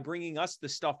 is by bringing us the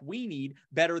stuff we need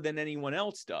better than anyone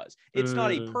else does. It's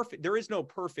not a perfect, there is no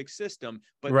perfect system,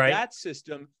 but that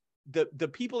system, the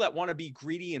people that want to be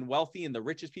greedy and wealthy and the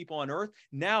richest people on earth,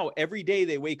 now every day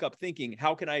they wake up thinking,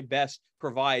 how can I best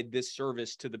provide this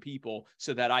service to the people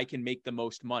so that I can make the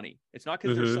most money? It's not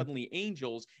because they're suddenly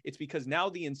angels. It's because now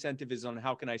the incentive is on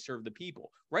how can I serve the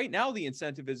people. Right now, the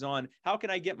incentive is on how can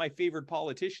I get my favorite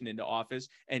politician into office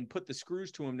and put the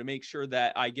screws to him to make sure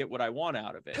that I get what I want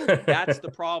out of it. That's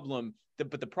the problem.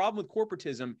 But the problem with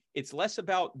corporatism, it's less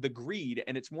about the greed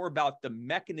and it's more about the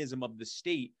mechanism of the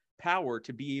state power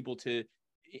to be able to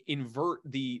invert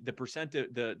the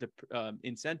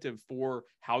incentive for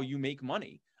how you make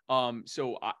money.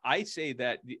 So I say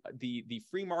that the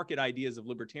free market ideas of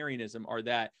libertarianism are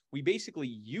that we basically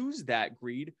use that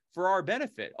greed for our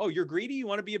benefit. Oh, you're greedy? You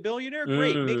want to be a billionaire?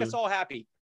 Great, make us all happy.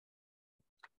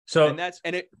 So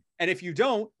and if you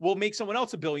don't, we'll make someone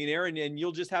else a billionaire, and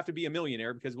you'll just have to be a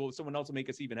millionaire because someone else will make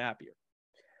us even happier.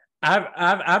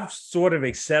 I've sort of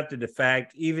accepted the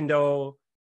fact, even though,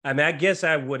 I mean, I guess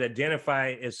I would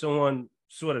identify, if someone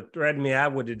sort of threatened me, I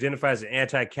would identify as an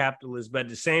anti-capitalist. But at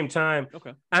the same time,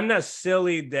 I'm not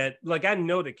silly that, like, I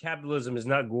know that capitalism is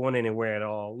not going anywhere at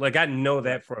all. Like, I know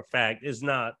that for a fact. It's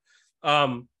not.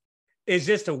 It's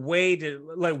just a way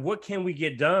to, like, what can we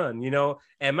get done, you know?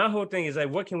 And my whole thing is,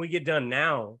 like, what can we get done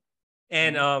now?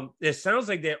 And it sounds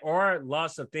like there are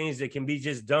lots of things that can be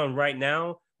just done right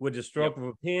now with the stroke of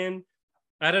a pen.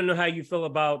 I don't know how you feel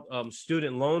about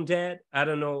student loan debt. I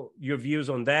don't know your views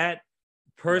on that.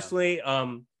 Personally,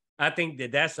 I think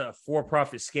that that's a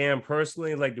for-profit scam,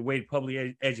 personally, like the way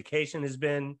public education has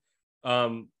been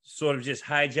sort of just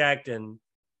hijacked. And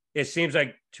it seems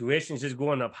like tuition is just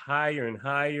going up higher and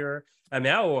higher. I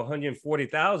mean, I owe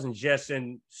 $140,000 just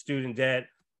in student debt.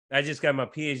 I just got my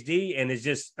PhD, and it's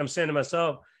just, I'm saying to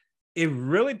myself, it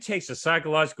really takes a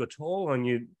psychological toll on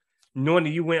you, knowing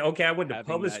that you went, okay, I went to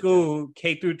public school,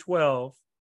 K through 12,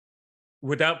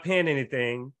 without paying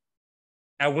anything.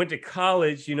 I went to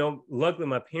college, you know, luckily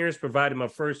my parents provided my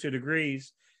first 2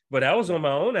 degrees, but I was on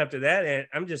my own after that. And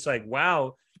I'm just like,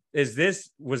 wow, was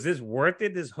this worth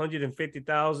it? This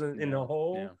 150,000 in the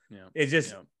hole? It's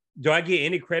just, do I get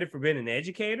any credit for being an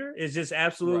educator? It's just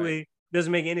absolutely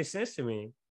doesn't make any sense to me.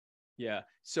 Yeah.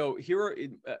 So here are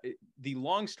the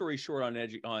long story short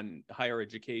on higher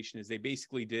education is they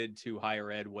basically did to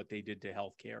higher ed what they did to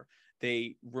healthcare.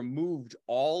 They removed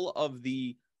all of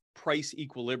the price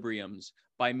equilibriums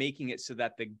by making it so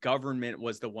that the government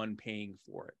was the one paying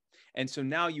for it. And so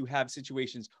now you have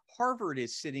situations. Harvard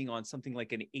is sitting on something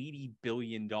like an $80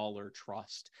 billion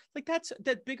trust. Like that's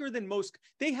bigger than most.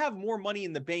 They have more money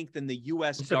in the bank than the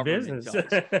US government does.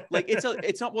 Like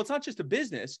it's not just a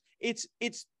business. It's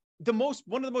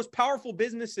one of the most powerful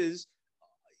businesses.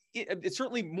 It's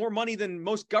certainly more money than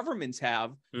most governments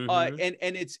have.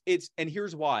 And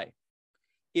here's why.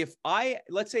 If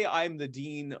let's say I'm the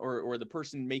dean or the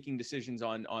person making decisions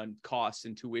on costs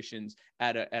and tuitions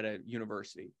at a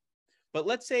university, but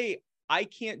let's say I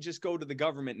can't just go to the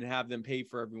government and have them pay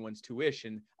for everyone's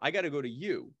tuition. I got to go to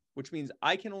you, which means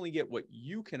I can only get what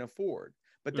you can afford.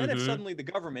 But then if suddenly the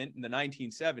government in the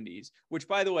 1970s, which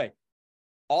by the way,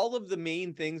 all of the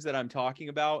main things that I'm talking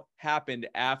about happened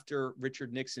after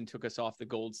Richard Nixon took us off the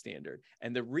gold standard.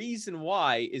 And the reason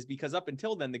why is because up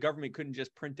until then, the government couldn't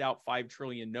just print out 5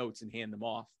 trillion notes and hand them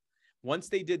off. Once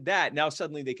they did that, now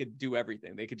suddenly they could do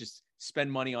everything. They could just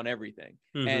spend money on everything.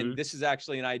 And this is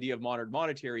actually an idea of modern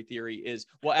monetary theory is,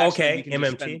 well,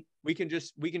 actually we can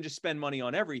just spend money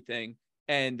on everything.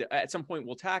 And at some point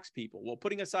we'll tax people. Well,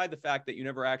 putting aside the fact that you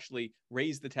never actually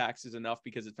raise the taxes enough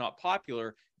because it's not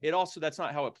popular, that's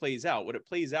not how it plays out. What it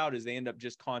plays out is they end up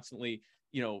just constantly,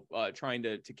 trying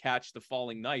to catch the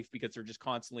falling knife because they're just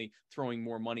constantly throwing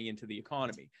more money into the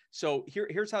economy. So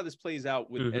here's how this plays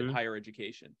out with higher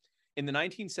education. In the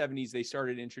 1970s, they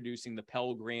started introducing the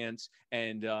Pell Grants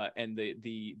and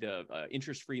the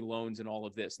interest-free loans and all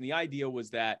of this. And the idea was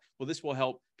that, well, this will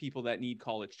help people that need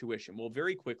college tuition. Well,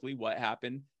 very quickly, what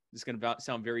happened? This is going to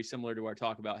sound very similar to our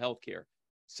talk about healthcare.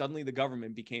 Suddenly, the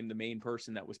government became the main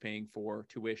person that was paying for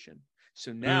tuition.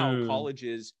 So now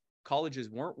colleges colleges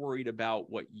weren't worried about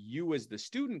what you as the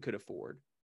student could afford.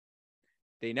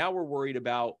 They now were worried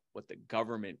about what the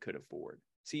government could afford.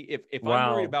 See, if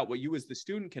I'm worried about what you as the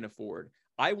student can afford,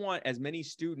 I want as many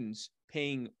students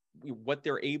paying what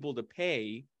they're able to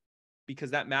pay,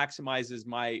 because that maximizes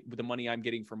the money I'm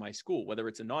getting from my school, whether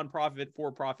it's a nonprofit,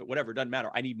 for-profit, whatever, it doesn't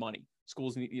matter. I need money.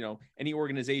 Schools need, any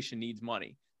organization needs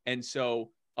money. And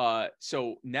so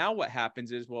now what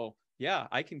happens is, well, yeah,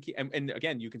 I can keep, and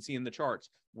again, you can see in the charts,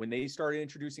 when they started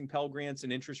introducing Pell Grants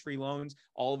and interest-free loans,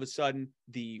 all of a sudden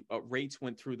the rates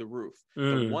went through the roof.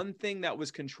 The one thing that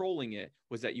was controlling it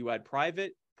was that you had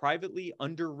privately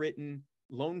underwritten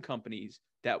loan companies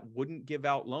that wouldn't give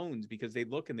out loans, because they'd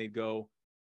look and they'd go,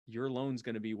 your loan's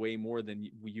going to be way more than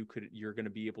we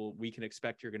can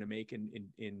expect you're going to make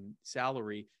in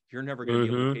salary. You're never going to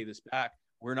be able to pay this back.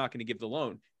 We're not going to give the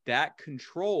loan. That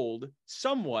controlled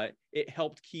somewhat. It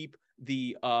helped keep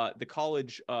the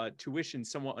college tuition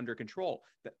somewhat under control.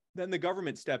 Then the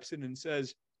government steps in and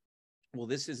says, well,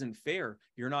 this isn't fair.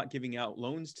 You're not giving out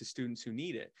loans to students who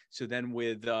need it. So then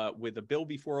with a bill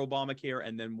before Obamacare,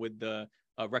 and then with the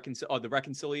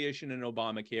reconciliation in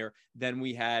Obamacare, then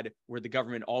we had where the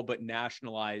government all but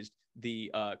nationalized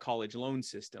the college loan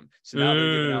system. So now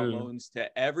they're giving out loans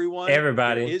to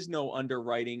everybody. There is no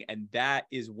underwriting, and that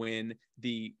is when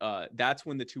that's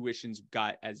when the tuitions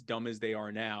got as dumb as they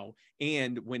are now.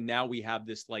 And when now we have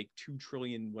this like $2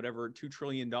 trillion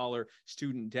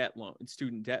student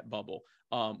debt bubble,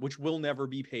 which will never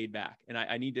be paid back. And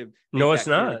I need to make that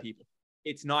clear to people.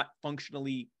 It's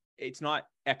not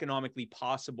economically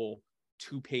possible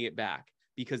to pay it back,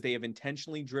 because they have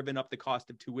intentionally driven up the cost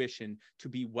of tuition to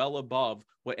be well above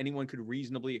what anyone could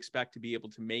reasonably expect to be able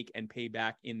to make and pay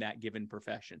back in that given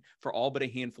profession, for all but a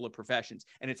handful of professions.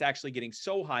 And it's actually getting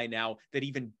so high now that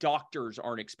even doctors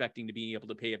aren't expecting to be able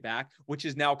to pay it back, which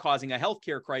is now causing a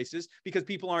healthcare crisis, because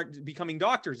people aren't becoming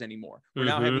doctors anymore. We're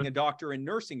now having a doctor and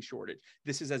nursing shortage.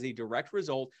 This is as a direct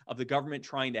result of the government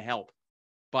trying to help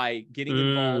by getting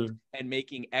involved and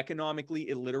making economically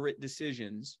illiterate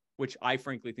decisions, which I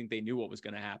frankly think they knew what was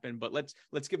going to happen. But let's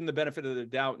give them the benefit of the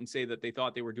doubt and say that they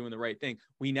thought they were doing the right thing.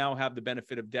 We now have the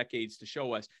benefit of decades to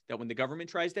show us that when the government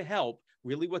tries to help,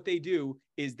 really what they do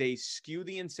is they skew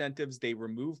the incentives, they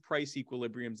remove price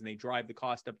equilibriums, and they drive the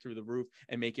cost up through the roof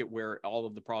and make it where all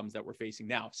of the problems that we're facing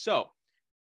now. So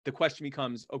the question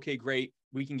becomes, okay, great,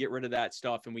 we can get rid of that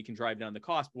stuff and we can drive down the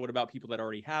cost. But what about people that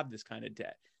already have this kind of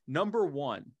debt? Number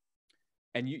one,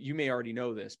 and you may already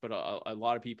know this, but a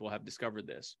lot of people have discovered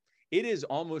this. It is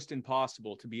almost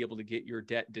impossible to be able to get your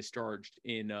debt discharged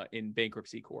in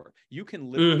bankruptcy court. You can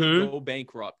literally go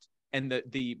bankrupt, and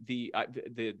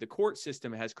the court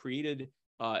system has created,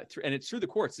 and it's through the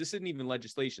courts. This isn't even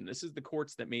legislation. This is the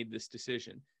courts that made this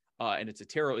decision, and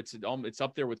it's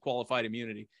up there with qualified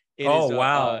immunity.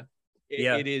 Wow.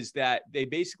 It is that they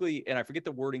basically, and I forget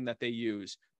the wording that they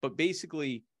use, but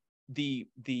basically the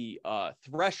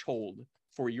threshold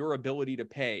for your ability to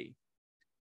pay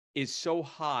is so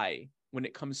high when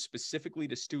it comes specifically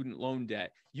to student loan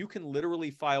debt. You can literally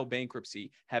file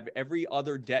bankruptcy, have every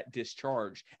other debt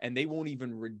discharged, and they won't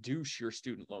even reduce your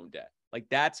student loan debt. Like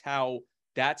that's how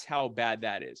bad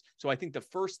that is. So I think the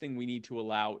first thing we need to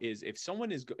allow is, if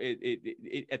someone is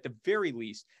at the very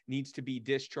least needs to be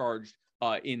discharged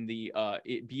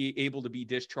be able to be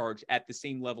discharged at the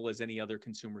same level as any other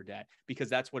consumer debt, because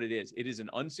that's what it is. It is an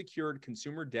unsecured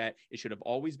consumer debt. It should have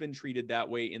always been treated that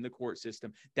way in the court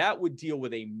system. That would deal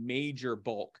with a major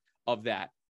bulk of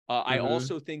that. I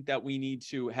also think that we need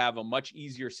to have a much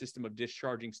easier system of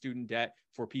discharging student debt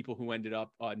for people who ended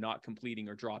up not completing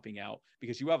or dropping out,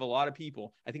 because you have a lot of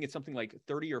people, I think it's something like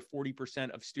 30 or 40%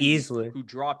 of students who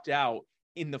dropped out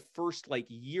in the first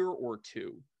year or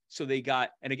two. So they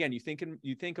got, and again, you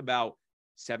think about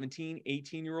 17,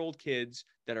 18-year-old kids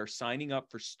that are signing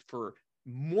up for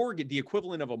mortgage, the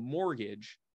equivalent of a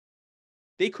mortgage.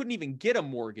 They couldn't even get a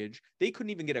mortgage. They couldn't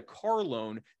even get a car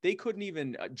loan. They couldn't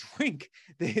even drink.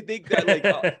 You think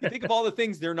of all the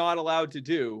things they're not allowed to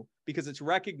do, because it's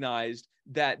recognized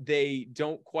that they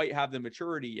don't quite have the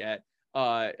maturity yet.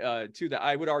 To that,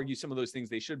 I would argue some of those things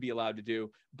they should be allowed to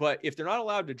do. But if they're not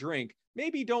allowed to drink,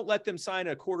 maybe don't let them sign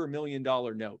a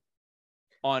 $250,000 note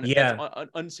on an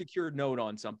unsecured note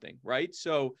on something, right?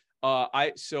 So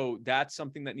so that's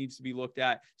something that needs to be looked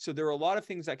at. So there are a lot of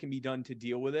things that can be done to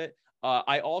deal with it.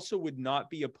 I also would not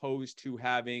be opposed to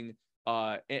having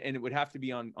and it would have to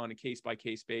be on a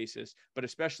case-by-case basis, but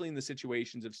especially in the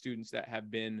situations of students that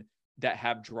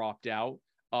have dropped out,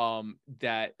 to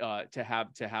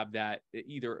have that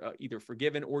either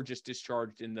forgiven or just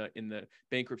discharged in the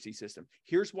bankruptcy system.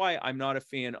 Here's why I'm not a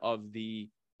fan of the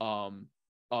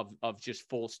of just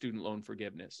full student loan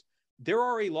forgiveness. There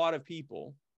are a lot of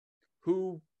people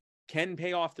who can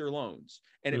pay off their loans,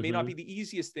 and it may not be the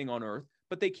easiest thing on earth,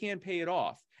 but they can pay it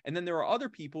off. And then there are other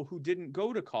people who didn't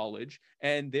go to college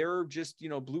and they're just,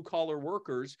 blue collar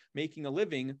workers making a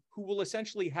living, who will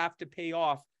essentially have to pay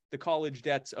off the college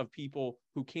debts of people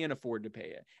who can't afford to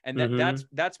pay it. And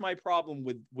that's my problem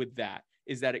with that,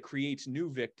 is that it creates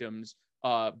new victims.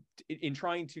 In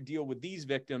trying to deal with these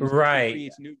victims, right, it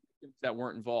creates new victims that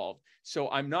weren't involved.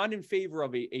 So I'm not in favor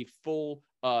of a full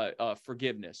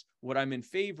forgiveness. What I'm in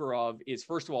favor of is,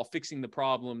 first of all, fixing the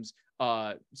problems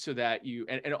so that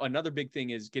and another big thing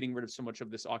is getting rid of so much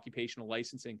of this occupational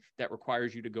licensing that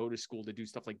requires you to go to school to do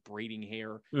stuff like braiding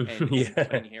hair and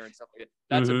cutting hair and stuff like that.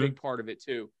 That's a big part of it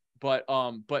too. But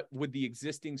with the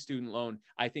existing student loan,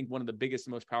 I think one of the biggest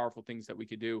and most powerful things that we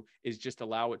could do is just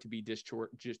allow it to be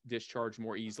discharged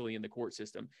more easily in the court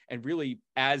system, and really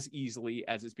as easily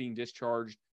as it's being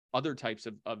discharged other types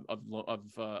of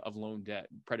loan debt,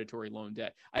 predatory loan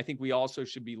debt. I think we also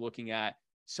should be looking at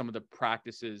some of the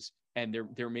practices, and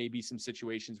there may be some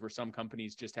situations where some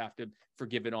companies just have to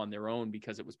forgive it on their own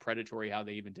because it was predatory how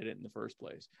they even did it in the first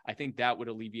place. I think that would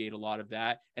alleviate a lot of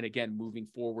that. And again, moving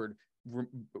forward,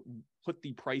 put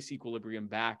the price equilibrium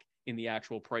back in the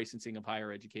actual pricing of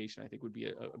higher education, I think would be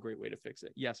a great way to fix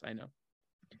it. Yes, I know.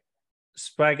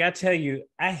 Spike, I tell you,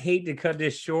 I hate to cut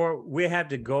this short. We have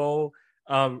to go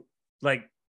like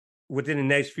within the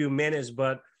next few minutes,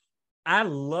 but I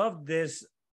love this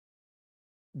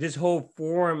whole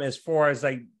forum as far as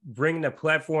like bringing the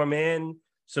platform in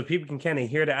so people can kind of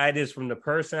hear the ideas from the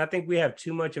person. I think we have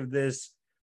too much of this,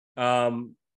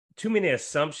 too many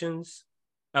assumptions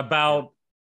about,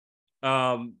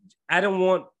 I don't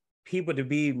want people to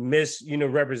be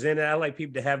represented. I like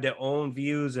people to have their own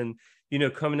views and,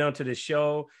 coming onto the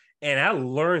show. And I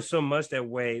learned so much that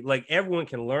way. Like everyone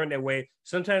can learn that way.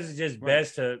 Sometimes it's just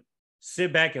best to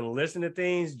sit back and listen to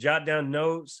things, jot down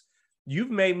notes. You've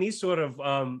made me sort of,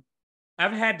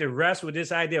 I've had to wrestle with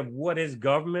this idea of what is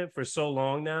government for so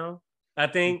long now. I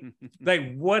think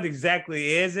like, what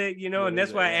exactly is it, and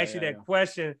that's why I asked you that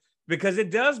question, because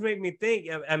it does make me think.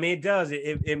 I mean, it does.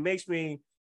 It makes me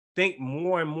think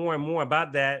more and more and more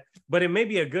about that, but it may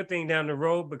be a good thing down the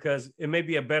road because it may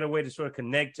be a better way to sort of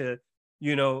connect to,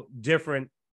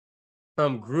 different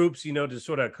groups, to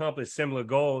sort of accomplish similar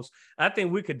goals. I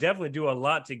think we could definitely do a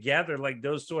lot together, like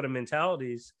those sort of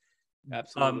mentalities.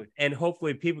 Absolutely. And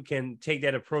hopefully people can take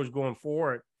that approach going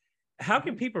forward. How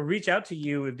can people reach out to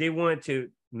you if they want to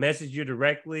message you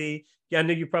directly? Yeah, I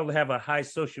know you probably have a high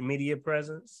social media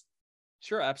presence.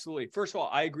 Sure, absolutely. First of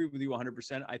all, I agree with you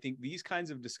 100%. I think these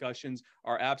kinds of discussions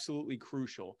are absolutely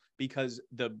crucial because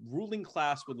the ruling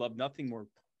class would love nothing more,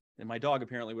 and my dog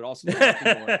apparently would also love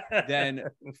nothing more, than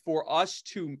for us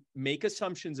to make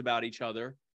assumptions about each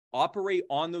other, operate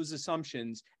on those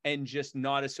assumptions, and just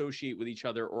not associate with each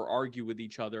other or argue with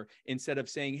each other, instead of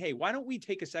saying, hey, why don't we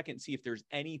take a second and see if there's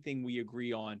anything we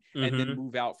agree on and then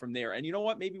move out from there. And you know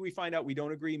what? Maybe we find out we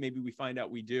don't agree. Maybe we find out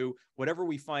we do. Whatever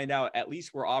we find out, at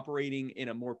least we're operating in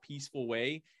a more peaceful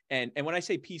way. And when I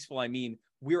say peaceful, I mean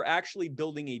we're actually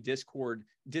building a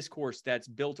discourse that's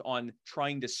built on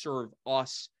trying to serve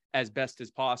us as best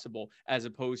as possible, as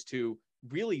opposed to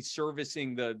really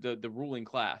servicing the ruling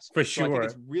class. For sure. So I think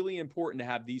it's really important to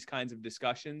have these kinds of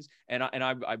discussions. And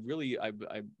I'm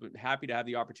happy to have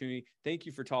the opportunity. Thank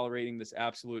you for tolerating this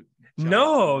absolute.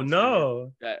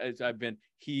 No. I've been,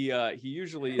 he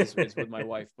usually is with my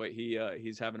wife, but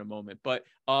he's having a moment. But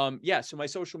so my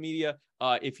social media,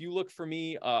 if you look for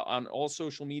me on all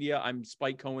social media, I'm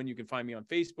Spike Cohen. You can find me on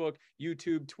Facebook,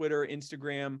 YouTube, Twitter,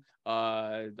 Instagram.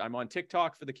 I'm on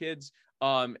TikTok for the kids.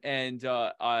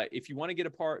 If you want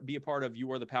to be a part of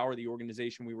You Are the Power, the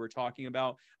organization we were talking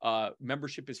about,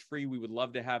 membership is free. We would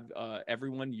love to have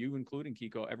everyone, you including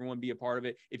Kiko, everyone be a part of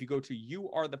it. If you go to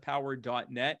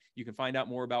youarethepower.net, you can find out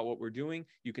more about what we're doing.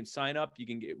 You can sign up. You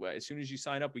can get, as soon as you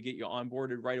sign up, we get you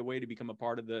onboarded right away to become a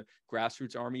part of the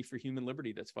grassroots army for human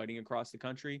liberty that's fighting across the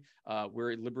country.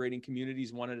 We're liberating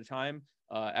communities one at a time,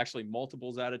 actually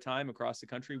multiples at a time across the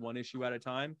country, one issue at a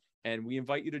time. And we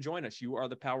invite you to join us,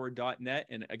 youarethepower.net.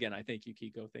 And again, I thank you,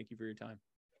 Kiko. Thank you for your time.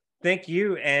 Thank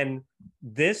you. And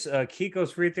this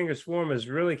Kiko's Free Thinkers Forum is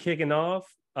really kicking off.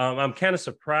 I'm kind of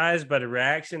surprised by the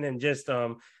reaction and just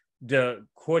the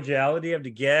cordiality of the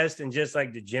guests and just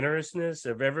like the generousness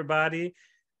of everybody.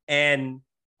 And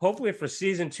hopefully for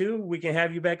season 2, we can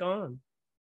have you back on.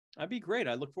 That'd be great.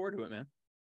 I look forward to it, man.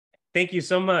 Thank you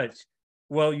so much.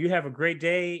 Well, you have a great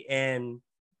day and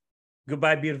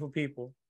goodbye, beautiful people.